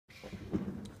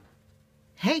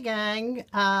Hey gang,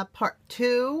 part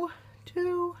two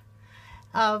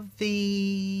of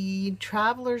the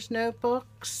Traveler's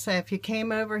Notebooks. If you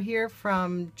came over here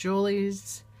from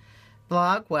Julie's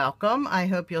blog, welcome. I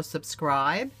hope you'll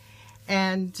subscribe.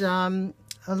 And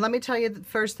let me tell you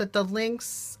first that the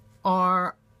links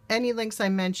are, any links I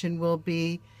mention will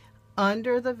be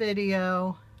under the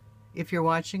video. If you're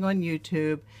watching on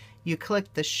YouTube, you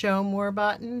click the Show More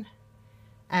button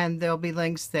and there'll be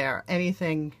links there.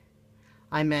 Anything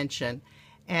I mention.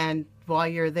 And while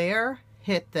you're there,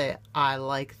 hit the I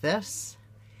like this.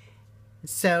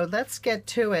 So let's get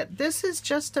to it. This is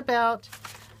just about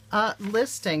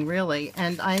listing, really.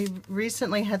 And I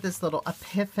recently had this little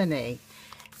epiphany.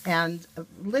 And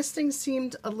listing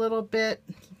seemed a little bit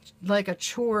like a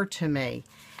chore to me.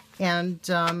 And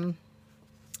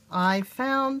I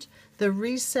found the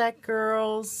Reset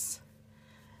Girls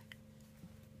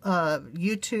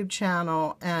YouTube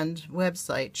channel and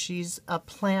website. She's a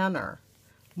planner,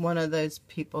 one of those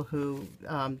people who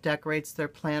decorates their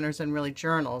planners and really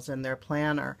journals in their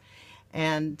planner.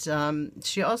 And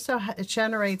she also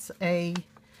generates a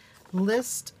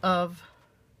list of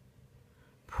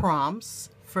prompts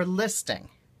for listing.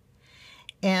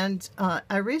 And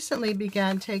I recently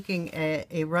began taking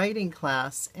a writing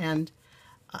class, and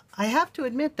I have to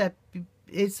admit that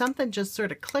something just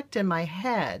sort of clicked in my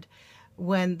head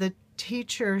when the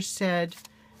teacher said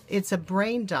it's a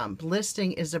brain dump.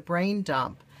 Listing is a brain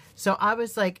dump. So I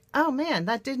was like, oh man,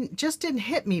 that just didn't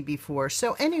hit me before.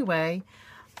 So anyway,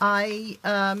 I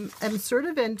am sort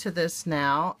of into this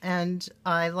now, and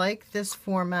I like this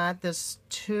format, this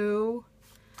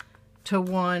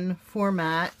 2-to-1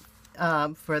 format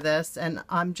for this. And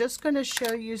I'm just going to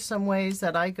show you some ways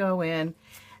that I go in,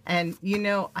 and you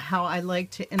know how I like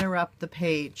to interrupt the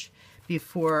page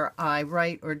before I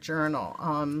write or journal.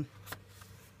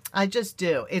 I just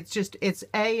do. It's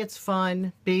A, it's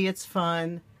fun. B, it's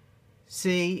fun.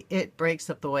 C, it breaks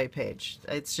up the white page.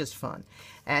 It's just fun.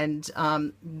 And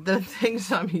the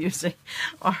things I'm using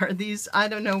are these. I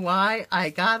don't know why I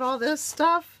got all this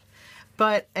stuff,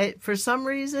 but for some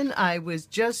reason I was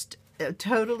just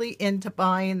totally into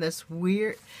buying this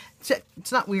weird.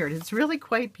 It's not weird. It's really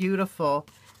quite beautiful,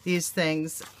 these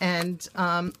things. And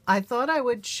I thought I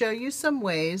would show you some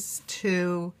ways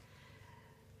to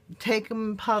take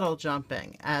them puddle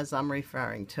jumping, as I'm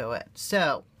referring to it.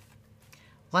 So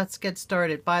let's get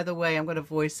started. By the way, I'm going to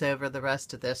voice over the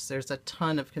rest of this. There's a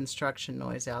ton of construction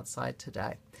noise outside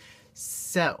today.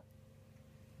 So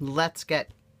let's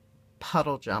get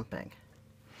puddle jumping.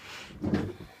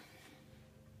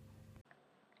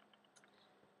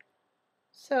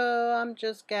 So I'm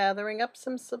just gathering up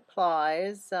some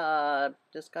supplies.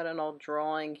 Just got an old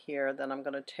drawing here that I'm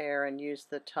going to tear and use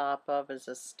the top of as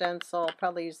a stencil. I'll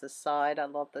probably use the side. I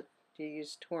love to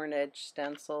use torn edge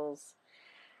stencils.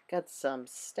 Got some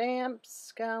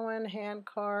stamps going, hand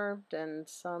carved, and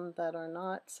some that are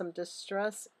not. Some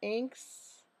distress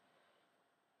inks.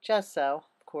 Gesso,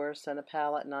 of course, and a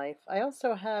palette knife. I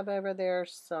also have over there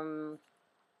some,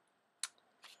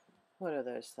 what are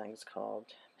those things called?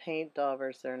 Paint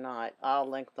daubers. They're not. I'll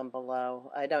link them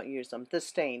below. I don't use them. The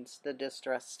stains, the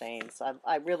distress stains.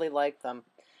 I really like them,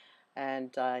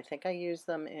 and I think I use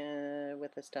them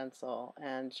with a stencil.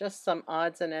 And just some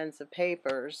odds and ends of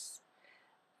papers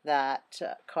that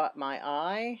caught my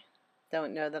eye.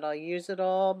 Don't know that I'll use it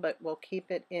all, but we'll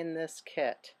keep it in this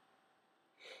kit.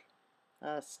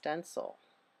 A stencil.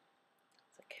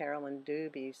 It's a Carolyn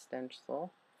Doobie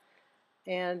stencil.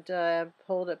 And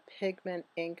pulled a pigment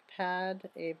ink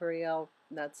pad, Avery,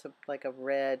 that's like a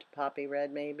red, poppy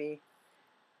red maybe,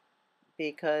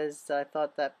 because I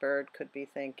thought that bird could be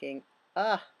thinking,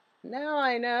 ah, now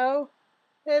I know,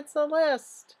 it's a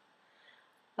list.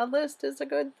 A list is a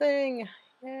good thing,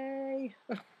 yay.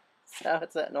 So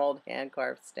it's an old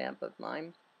hand-carved stamp of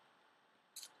mine.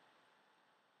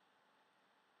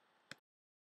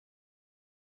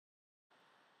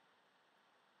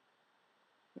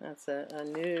 That's a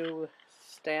new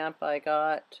stamp I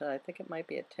got. I think it might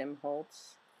be a Tim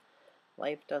Holtz.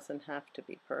 Life doesn't have to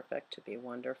be perfect to be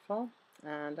wonderful.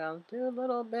 And I'll do a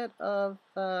little bit of,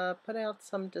 put out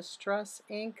some distress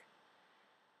ink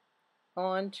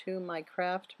onto my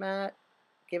craft mat,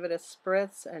 give it a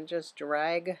spritz, and just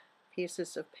drag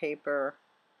pieces of paper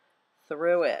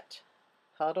through it.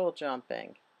 Puddle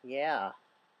jumping, yeah.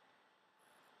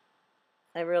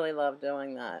 I really love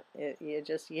doing that.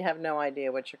 You have no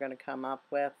idea what you're going to come up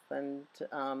with, and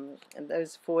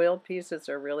those foiled pieces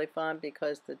are really fun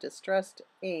because the distressed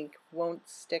ink won't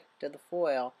stick to the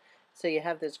foil. So you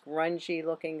have this grungy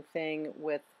looking thing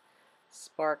with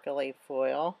sparkly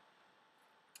foil.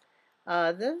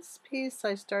 This piece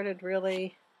I started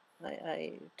really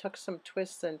I took some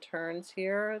twists and turns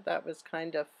here. That was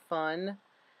kind of fun.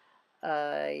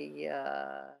 I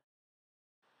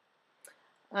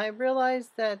I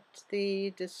realized that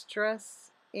the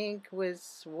Distress ink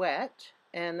was wet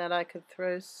and that I could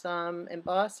throw some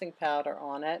embossing powder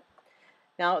on it.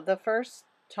 Now, the first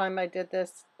time I did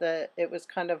this, it was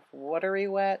kind of watery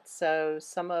wet, so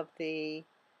some of the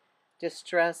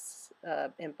Distress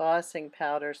embossing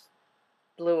powders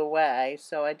blew away.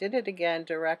 So I did it again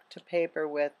direct to paper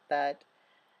with that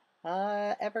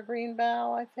evergreen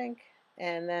bough, I think,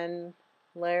 and then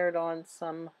layered on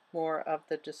some more of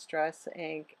the Distress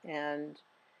ink, and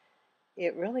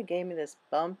it really gave me this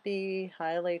bumpy,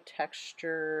 highly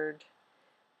textured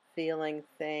feeling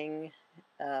thing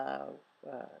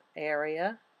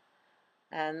area,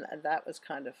 and that was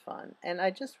kind of fun. And I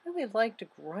just really liked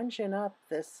grunging up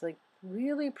this like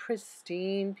really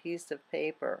pristine piece of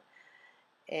paper.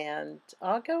 And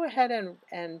I'll go ahead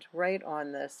and write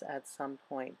on this at some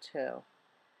point too.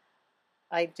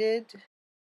 I did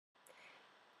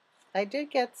I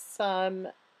did get some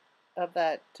of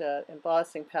that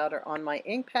embossing powder on my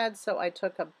ink pad, so I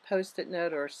took a post-it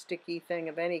note or a sticky thing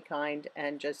of any kind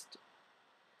and just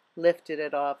lifted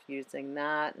it off using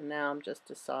that. And now I'm just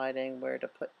deciding where to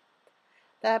put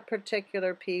that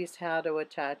particular piece, how to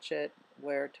attach it,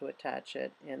 where to attach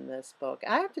it in this book.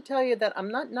 I have to tell you that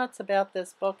I'm not nuts about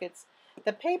this book.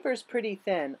 The paper's pretty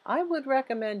thin. I would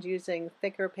recommend using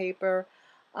thicker paper.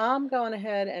 I'm going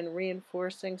ahead and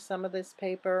reinforcing some of this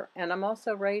paper, and I'm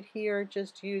also right here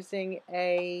just using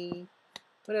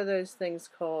what are those things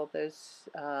called? Those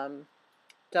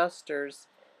dusters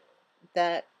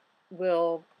that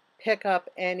will pick up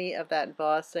any of that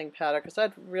embossing powder, because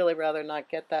I'd really rather not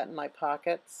get that in my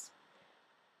pockets.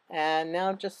 And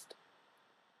now just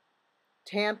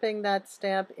tamping that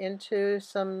stamp into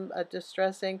some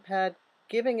Distress ink pad,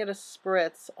 giving it a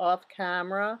spritz off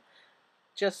camera,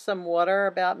 just some water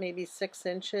about maybe 6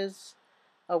 inches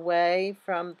away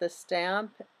from the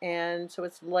stamp, and so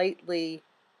it's lightly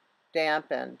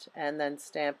dampened, and then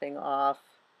stamping off.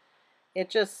 It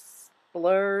just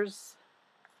blurs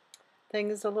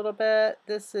things a little bit.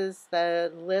 This is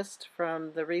the list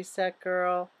from the Reset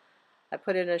Girl. I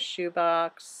put it in a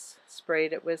shoebox,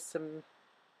 sprayed it with some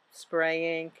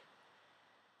spray ink.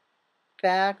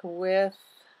 Back with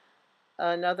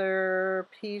another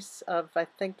piece of, I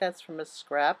think that's from a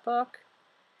scrapbook,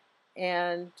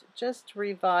 and just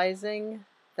revising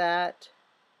that.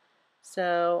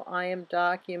 So I am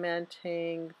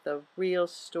documenting the real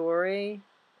story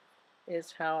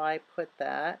is how I put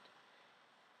that.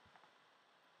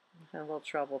 I had a little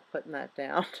trouble putting that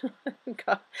down.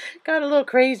 got a little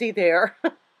crazy there.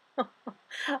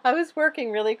 I was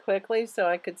working really quickly,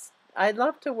 so I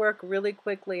love to work really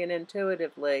quickly and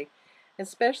intuitively,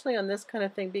 especially on this kind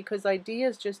of thing, because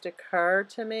ideas just occur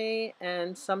to me,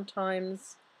 and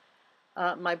sometimes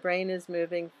my brain is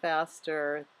moving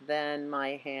faster than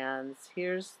my hands.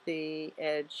 Here's the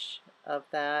edge of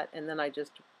that, and then I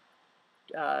just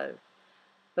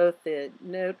both the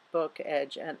notebook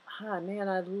edge and, man,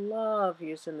 I love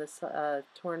using this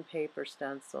torn paper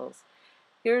stencils.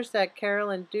 Here's that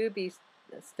Carolyn Doobie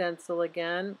stencil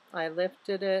again. I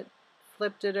lifted it,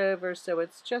 flipped it over so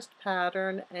it's just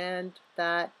pattern, and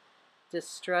that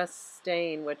Distress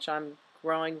stain, which I'm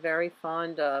growing very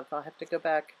fond of. I'll have to go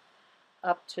back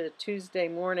up to Tuesday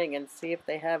morning and see if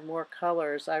they have more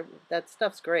colors. That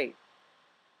stuff's great.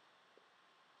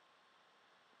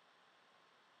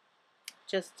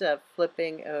 Just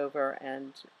flipping over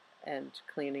and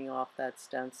cleaning off that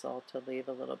stencil to leave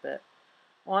a little bit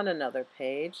on another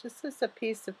page. This is a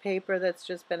piece of paper that's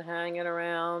just been hanging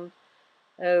around,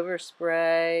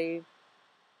 overspray.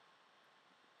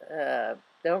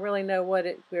 Don't really know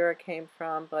where it came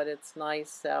from, but it's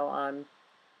nice, so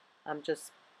I'm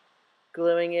just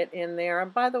gluing it in there.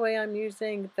 And by the way, I'm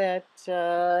using that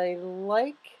I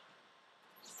like.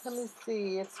 Let me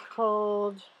see. It's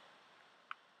called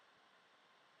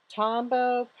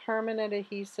Tombow Permanent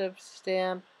Adhesive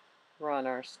Stamp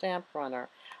Runner.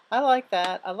 I like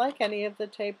that. I like any of the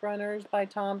tape runners by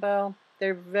Tombow.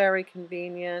 They're very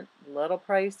convenient, a little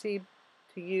pricey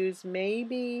to use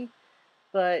maybe,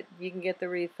 but you can get the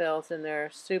refills and they're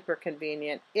super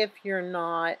convenient if you're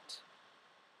not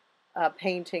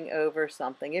painting over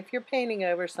something. If you're painting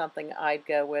over something, I'd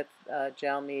go with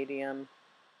gel medium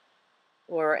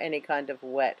or any kind of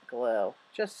wet glue.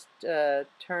 Just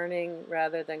turning,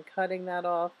 rather than cutting that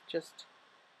off, just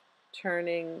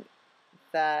turning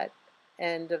that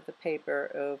end of the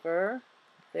paper over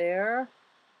there.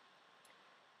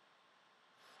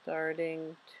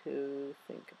 Starting to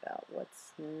think about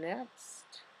what's next.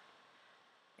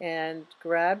 And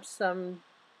grab some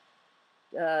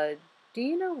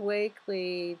Dina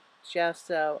Wakley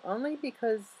gesso, only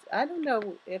because I don't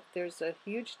know if there's a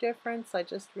huge difference. I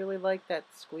just really like that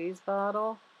squeeze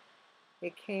bottle.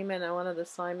 It came in one of the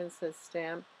Simon Says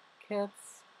stamp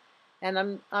kits,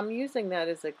 and I'm using that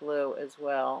as a glue as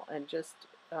well, and just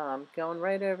going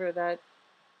right over that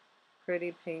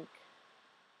pretty pink.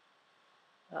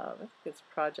 I think it's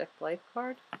Project Life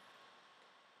card,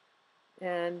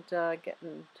 and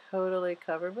getting totally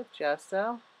covered with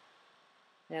gesso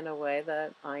in a way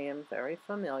that I am very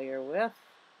familiar with,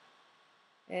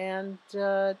 and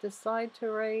decide to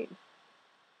write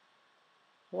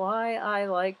why I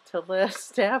like to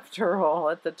list after all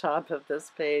at the top of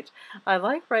this page. I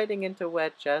like writing into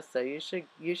wet gesso. You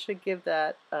should give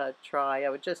that a try. I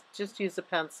would just use a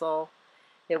pencil.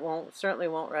 It certainly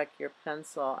won't wreck your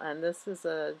pencil. And this is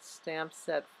a stamp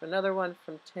set, another one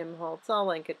from Tim Holtz. I'll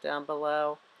link it down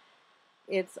below.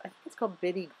 I think it's called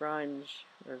Bitty Grunge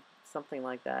or something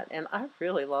like that. And I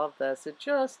really love this. It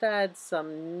just adds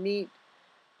some neat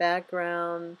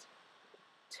background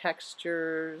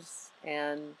textures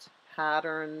and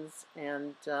patterns,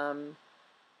 and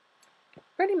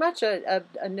pretty much a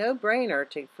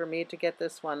no-brainer for me to get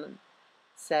this one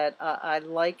set. I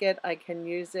like it. I can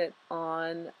use it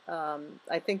on,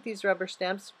 I think these rubber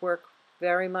stamps work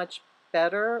very much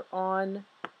better on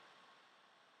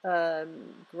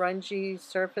grungy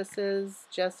surfaces,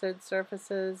 gessoed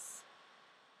surfaces,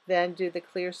 than do the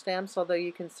clear stamps, although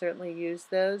you can certainly use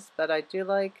those. But I do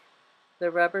like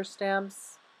the rubber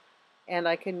stamps, and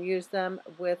I can use them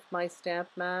with my stamp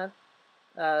mat,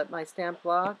 my stamp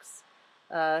blocks.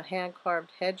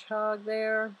 Hand-carved hedgehog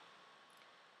there.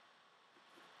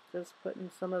 Just putting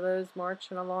some of those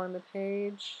marching along the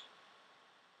page.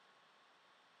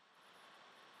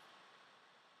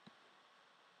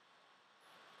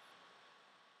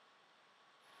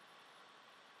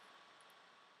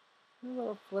 A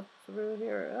little flip through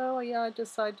here. Oh yeah, I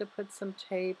decided to put some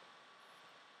tape.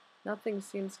 Nothing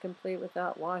seems complete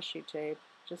without washi tape.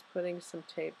 Just putting some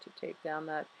tape to tape down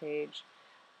that page.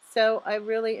 So I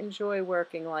really enjoy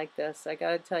working like this. I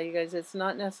gotta tell you guys, it's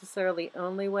not necessarily the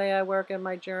only way I work in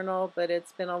my journal, but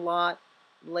it's been a lot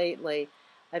lately.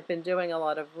 I've been doing a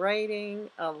lot of writing,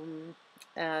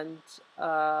 and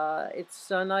it's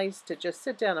so nice to just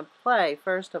sit down and play,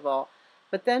 first of all,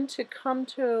 but then to come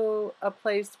to a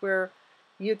place where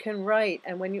you can write,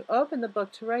 and when you open the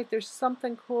book to write, there's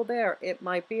something cool there. It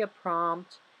might be a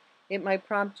prompt. It might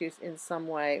prompt you in some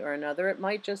way or another. It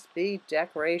might just be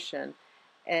decoration.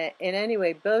 And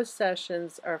anyway, both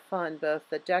sessions are fun, both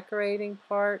the decorating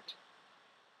part,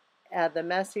 the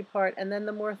messy part, and then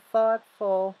the more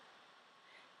thoughtful,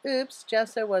 oops,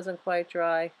 gesso wasn't quite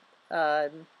dry,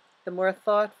 the more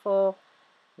thoughtful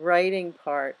writing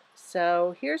part.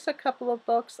 So here's a couple of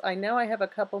books. I know I have a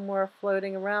couple more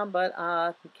floating around, but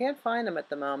you can't find them at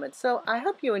the moment. So I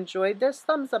hope you enjoyed this.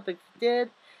 Thumbs up if you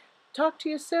did. Talk to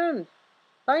you soon.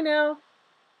 Bye now.